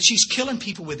well. But she's killing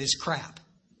people with this crap.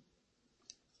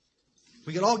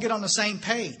 We could all get on the same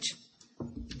page.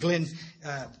 Glenn,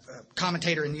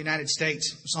 commentator in the United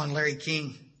States, was on Larry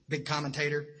King, big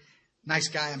commentator. Nice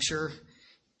guy, I'm sure.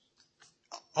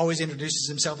 Always introduces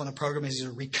himself on the program as a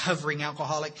recovering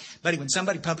alcoholic. But when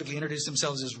somebody publicly introduces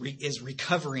themselves as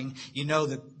recovering, you know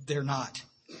that they're not.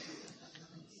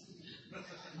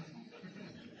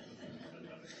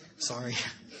 Sorry.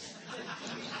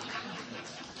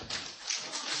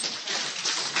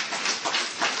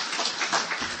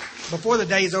 Before the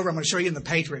day is over, I'm going to show you in the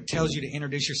page where it tells you to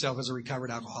introduce yourself as a recovered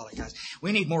alcoholic, guys.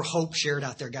 We need more hope shared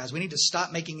out there, guys. We need to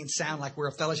stop making it sound like we're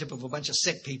a fellowship of a bunch of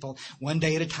sick people, one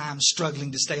day at a time,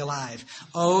 struggling to stay alive.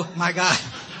 Oh, my God.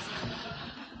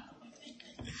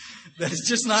 That is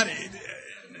just not,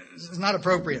 it's not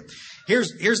appropriate.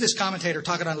 Here's this commentator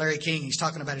talking on Larry King. He's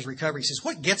talking about his recovery. He says,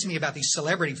 what gets me about these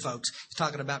celebrity folks? He's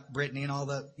talking about Britney and all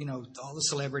the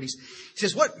celebrities. He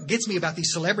says, what gets me about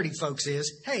these celebrity folks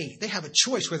is, hey, they have a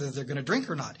choice whether they're going to drink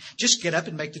or not. Just get up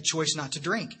and make the choice not to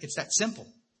drink. It's that simple.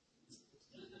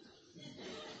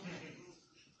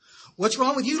 What's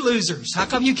wrong with you losers? How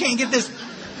come you can't get this?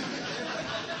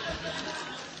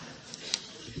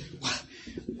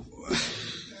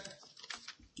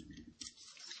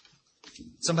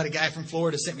 A guy from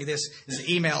Florida sent me this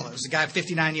email. It was a guy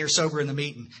 59 years sober in the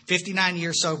meeting. 59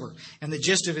 years sober. And the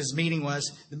gist of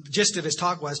his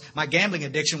talk was, my gambling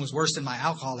addiction was worse than my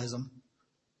alcoholism.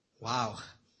 Wow.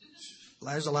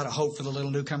 There's a lot of hope for the little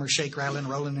newcomer, shake, rattling,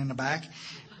 rolling in the back.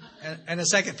 And the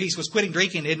second piece was, quitting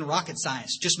drinking isn't rocket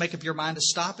science. Just make up your mind to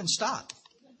stop and stop.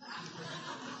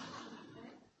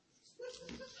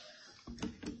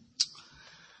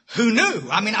 Who knew?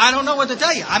 I mean, I don't know what to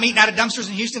tell you. I'm eating out of dumpsters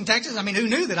in Houston, Texas. I mean, who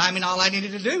knew that? I mean, all I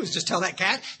needed to do was just tell that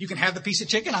cat, you can have the piece of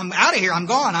chicken. I'm out of here. I'm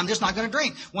gone. I'm just not going to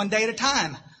drink. One day at a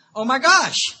time. Oh my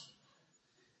gosh.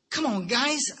 Come on,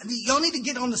 guys. Y'all need to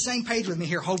get on the same page with me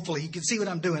here. Hopefully you can see what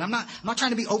I'm doing. I'm not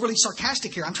trying to be overly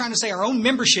sarcastic here. I'm trying to say our own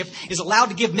membership is allowed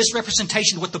to give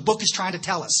misrepresentation to what the book is trying to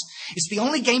tell us. It's the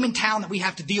only game in town that we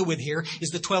have to deal with here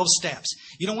is the 12 steps.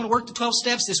 You don't want to work the 12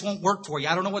 steps? This won't work for you.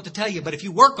 I don't know what to tell you, but if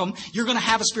you work them, you're going to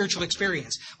have a spiritual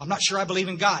experience. I'm not sure I believe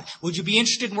in God. Would you be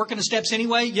interested in working the steps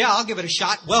anyway? Yeah, I'll give it a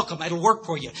shot. Welcome. It'll work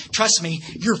for you. Trust me,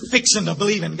 you're fixing to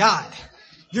believe in God.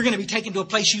 You're going to be taken to a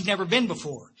place you've never been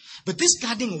before. But this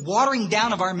goddamn watering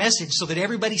down of our message so that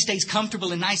everybody stays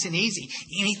comfortable and nice and easy.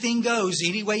 Anything goes,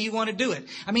 any way you want to do it.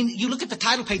 I mean, you look at the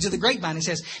title page of the Grapevine. It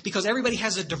says, because everybody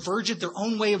has a divergent, their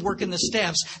own way of working the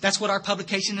steps. That's what our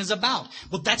publication is about.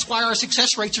 Well, that's why our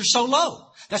success rates are so low.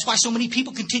 That's why so many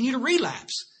people continue to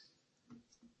relapse.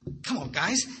 Come on,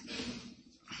 guys.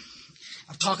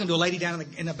 I'm talking to a lady down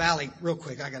in the valley. Real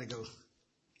quick, I got to go.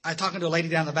 I was talking to a lady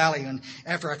down the valley, and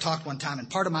after I talked one time, and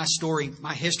part of my story,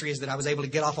 my history is that I was able to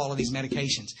get off all of these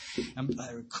medications,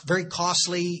 very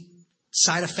costly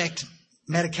side effect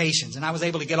medications, and I was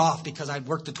able to get off because I'd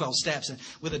worked the 12 steps. And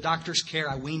with a doctor's care,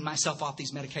 I weaned myself off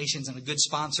these medications and a good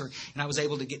sponsor, and I was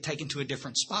able to get taken to a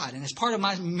different spot. And it's part of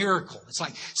my miracle. It's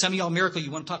like some of y'all miracle,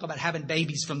 you want to talk about having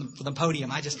babies from the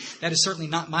podium. That is certainly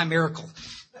not my miracle.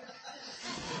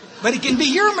 But it can be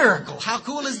your miracle. How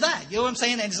cool is that? You know what I'm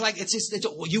saying? And it's like,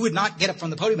 you would not get up from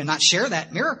the podium and not share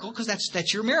that miracle because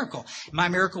that's your miracle. My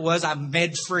miracle was I'm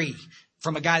med free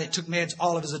from a guy that took meds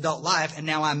all of his adult life, and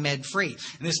now I'm med free.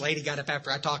 And this lady got up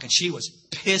after I talked, and she was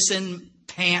pissing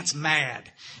pants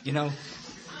mad, you know.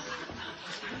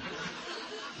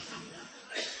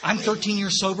 I'm 13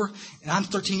 years sober, and I'm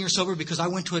 13 years sober because I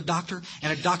went to a doctor,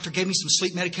 and a doctor gave me some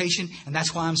sleep medication, and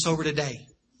that's why I'm sober today.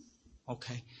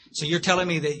 Okay. So you're telling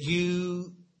me that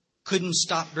you couldn't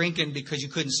stop drinking because you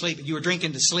couldn't sleep, and you were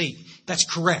drinking to sleep. That's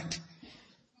correct.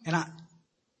 And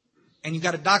you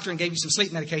got a doctor and gave you some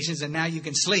sleep medications, and now you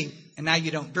can sleep, and now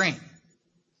you don't drink.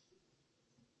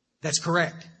 That's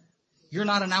correct. You're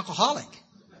not an alcoholic.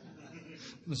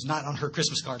 It was not on her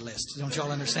Christmas card list. Don't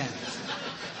y'all understand?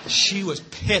 She was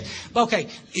pissed. Okay,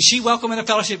 is she welcome in the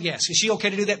fellowship? Yes. Is she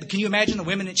okay to do that? But can you imagine the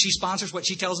women that she sponsors, what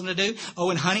she tells them to do? Oh,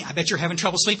 and honey, I bet you're having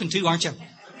trouble sleeping too, aren't you?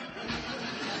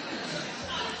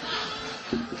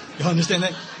 You understand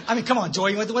that? I mean, come on,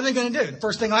 Joy. What are they going to do? The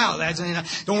first thing out,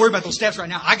 don't worry about those steps right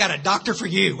now. I got a doctor for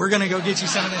you. We're going to go get you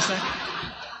some of this stuff.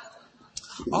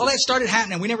 All that started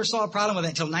happening. We never saw a problem with it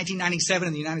until 1997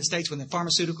 in the United States when the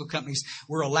pharmaceutical companies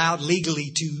were allowed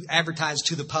legally to advertise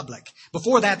to the public.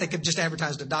 Before that, they could just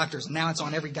advertise to doctors. And now it's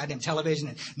on every goddamn television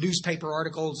and newspaper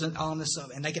articles and all this stuff.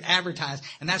 And they could advertise.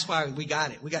 And that's why we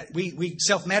got it. We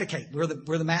self-medicate. We're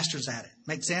the masters at it.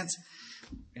 Make sense?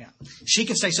 Yeah. She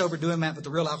can stay sober doing that, but the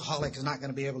real alcoholic is not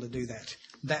going to be able to do that.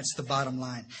 That's the bottom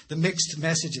line. The mixed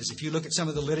messages. If you look at some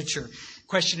of the literature,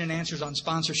 question and answers on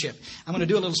sponsorship. I'm going to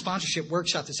do a little sponsorship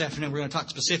workshop this afternoon. We're going to talk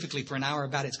specifically for an hour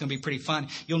about it. It's going to be pretty fun.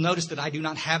 You'll notice that I do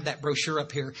not have that brochure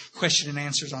up here, question and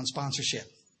answers on sponsorship.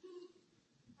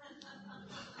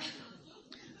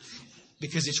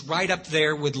 Because it's right up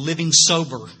there with living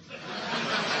sober.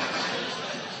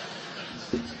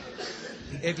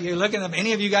 If you look at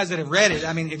any of you guys that have read it,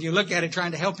 I mean, if you look at it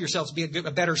trying to help yourselves be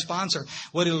a better sponsor,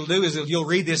 what it'll do is you'll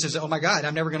read this as, oh my God,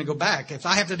 I'm never going to go back. If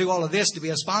I have to do all of this to be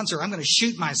a sponsor, I'm going to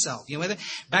shoot myself. You know with it?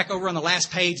 Back over on the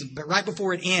last page, but right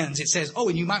before it ends, it says, oh,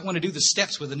 and you might want to do the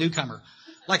steps with a newcomer.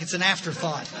 Like it's an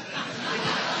afterthought.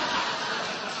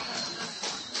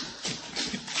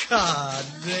 God.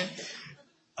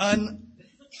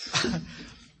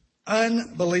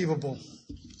 Unbelievable.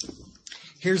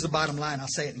 Here's the bottom line. I'll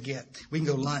say it and get. We can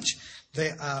go lunch.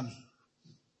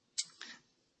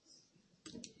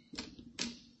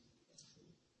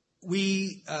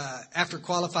 we, after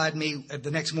qualified me, the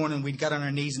next morning we got on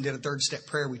our knees and did a third step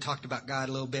prayer. We talked about God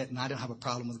a little bit, and I don't have a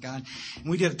problem with God. And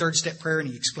we did a third step prayer, and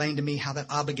he explained to me how that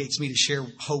obligates me to share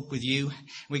hope with you.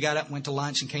 We got up, went to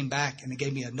lunch, and came back, and they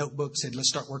gave me a notebook, said, let's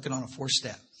start working on a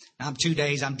 4-step. Now, I'm 2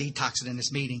 days, I'm detoxing in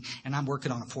this meeting, and I'm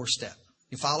working on a 4-step.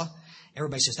 You follow?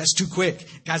 Everybody says, that's too quick.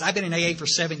 Guys, I've been in AA for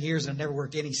 7 years, and I've never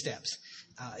worked any steps.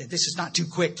 This is not too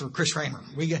quick for Chris Raymer.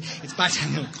 It's by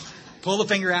time. Pull the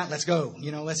finger out. Let's go.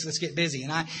 Let's get busy.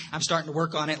 And I'm starting to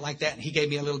work on it like that. And he gave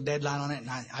me a little deadline on it.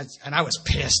 And I was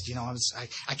pissed.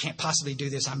 I can't possibly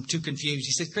do this. I'm too confused.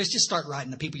 He said, Chris, just start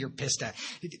writing the people you're pissed at.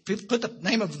 Put the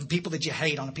name of the people that you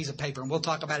hate on a piece of paper, and we'll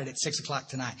talk about it at 6:00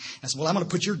 tonight. I said, well, I'm going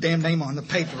to put your damn name on the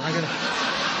paper.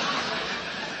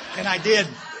 And I did.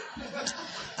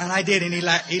 And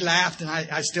he laughed, and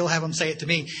I still have him say it to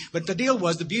me. But the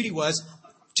beauty was,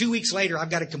 2 weeks later, I've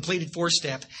got a completed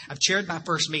 4-step. I've chaired my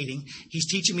first meeting. He's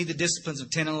teaching me the disciplines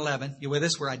of 10 and 11. You with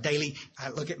us? Where I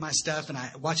look at my stuff and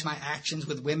I watch my actions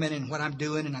with women and what I'm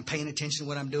doing, and I'm paying attention to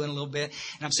what I'm doing a little bit.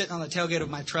 And I'm sitting on the tailgate of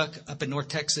my truck up in North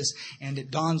Texas, and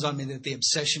it dawns on me that the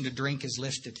obsession to drink is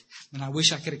lifted. And I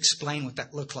wish I could explain what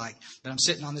that looked like. But I'm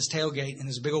sitting on this tailgate, and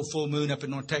there's a big old full moon up in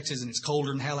North Texas, and it's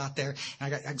colder than hell out there.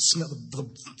 And I can smell the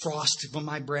frost from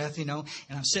my breath, and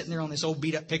I'm sitting there on this old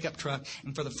beat up pickup truck,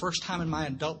 and for the first time in my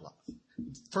adult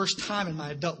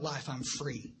life, I'm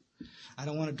free. I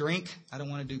don't want to drink. I don't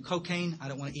want to do cocaine. I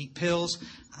don't want to eat pills.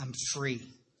 I'm free.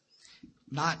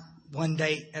 Not one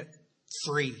day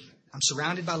free. I'm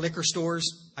surrounded by liquor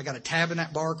stores. I got a tab in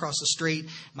that bar across the street.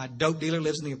 My dope dealer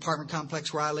lives in the apartment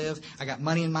complex where I live. I got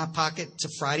money in my pocket. It's a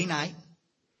Friday night,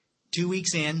 2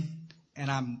 weeks in,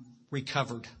 and I'm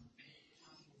recovered.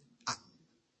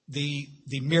 The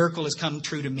miracle has come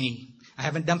true to me. I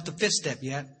haven't dumped the 5th step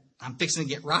yet. I'm fixing to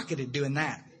get rocketed doing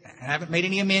that. I haven't made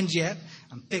any amends yet.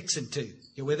 I'm fixing to.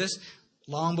 You with us?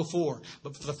 Long before.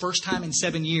 But for the first time in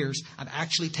 7 years, I've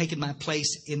actually taken my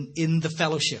place in the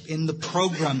fellowship, in the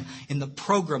program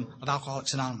of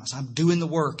Alcoholics Anonymous. I'm doing the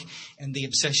work, and the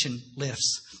obsession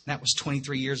lifts. That was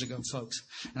 23 years ago, folks.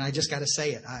 And I just got to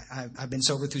say it. I've been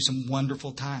sober through some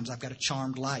wonderful times. I've got a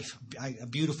charmed life, a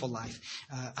beautiful life.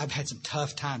 I've had some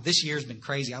tough times. This year's been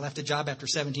crazy. I left a job after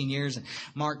 17 years, and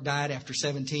Mark died after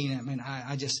 17. I mean,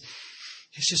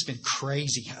 it's just been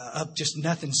crazy. Just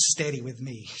nothing steady with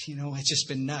me. It's just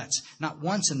been nuts. Not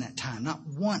once in that time, not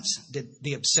once did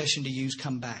the obsession to use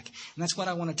come back. And that's what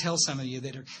I want to tell some of you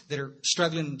that are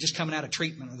struggling just coming out of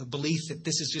treatment, or the belief that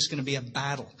this is just going to be a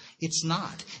battle. It's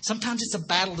not. Sometimes it's a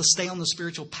battle to stay on the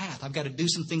spiritual path. I've got to do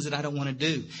some things that I don't want to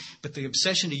do. But the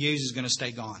obsession to use is going to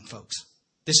stay gone, folks.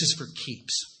 This is for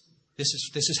keeps. This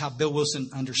is how Bill Wilson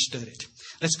understood it.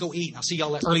 Let's go eat. I'll see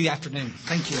y'all early afternoon.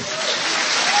 Thank you.